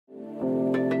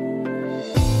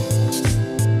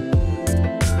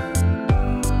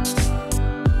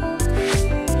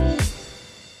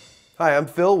Hi, I'm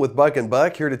Phil with Buck &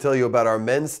 Buck, here to tell you about our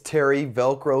men's Terry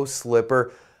Velcro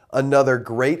slipper, another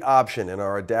great option in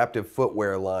our adaptive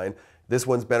footwear line. This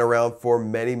one's been around for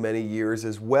many, many years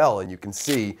as well, and you can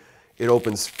see it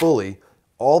opens fully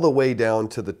all the way down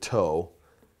to the toe,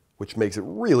 which makes it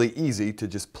really easy to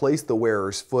just place the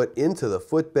wearer's foot into the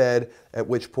footbed, at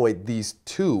which point these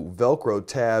two Velcro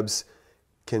tabs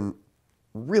can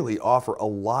really offer a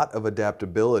lot of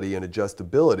adaptability and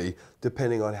adjustability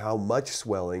depending on how much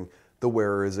swelling the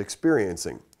wearer is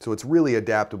experiencing. So it's really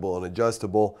adaptable and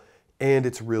adjustable, and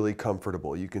it's really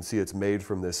comfortable. You can see it's made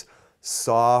from this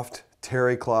soft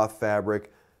terry cloth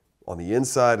fabric on the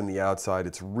inside and the outside.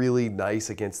 It's really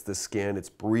nice against the skin. It's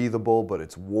breathable, but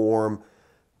it's warm.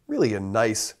 Really a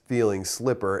nice feeling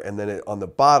slipper. And then on the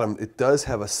bottom, it does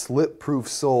have a slip-proof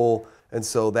sole, and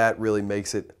so that really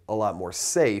makes it a lot more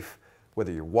safe.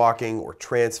 Whether you're walking or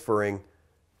transferring,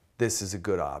 this is a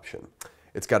good option.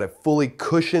 It's got a fully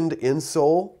cushioned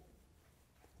insole,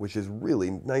 which is really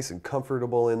nice and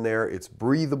comfortable in there. It's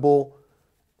breathable,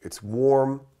 it's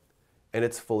warm, and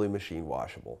it's fully machine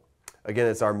washable. Again,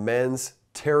 it's our men's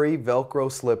Terry Velcro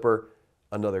slipper,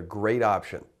 another great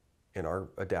option in our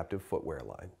adaptive footwear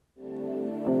line.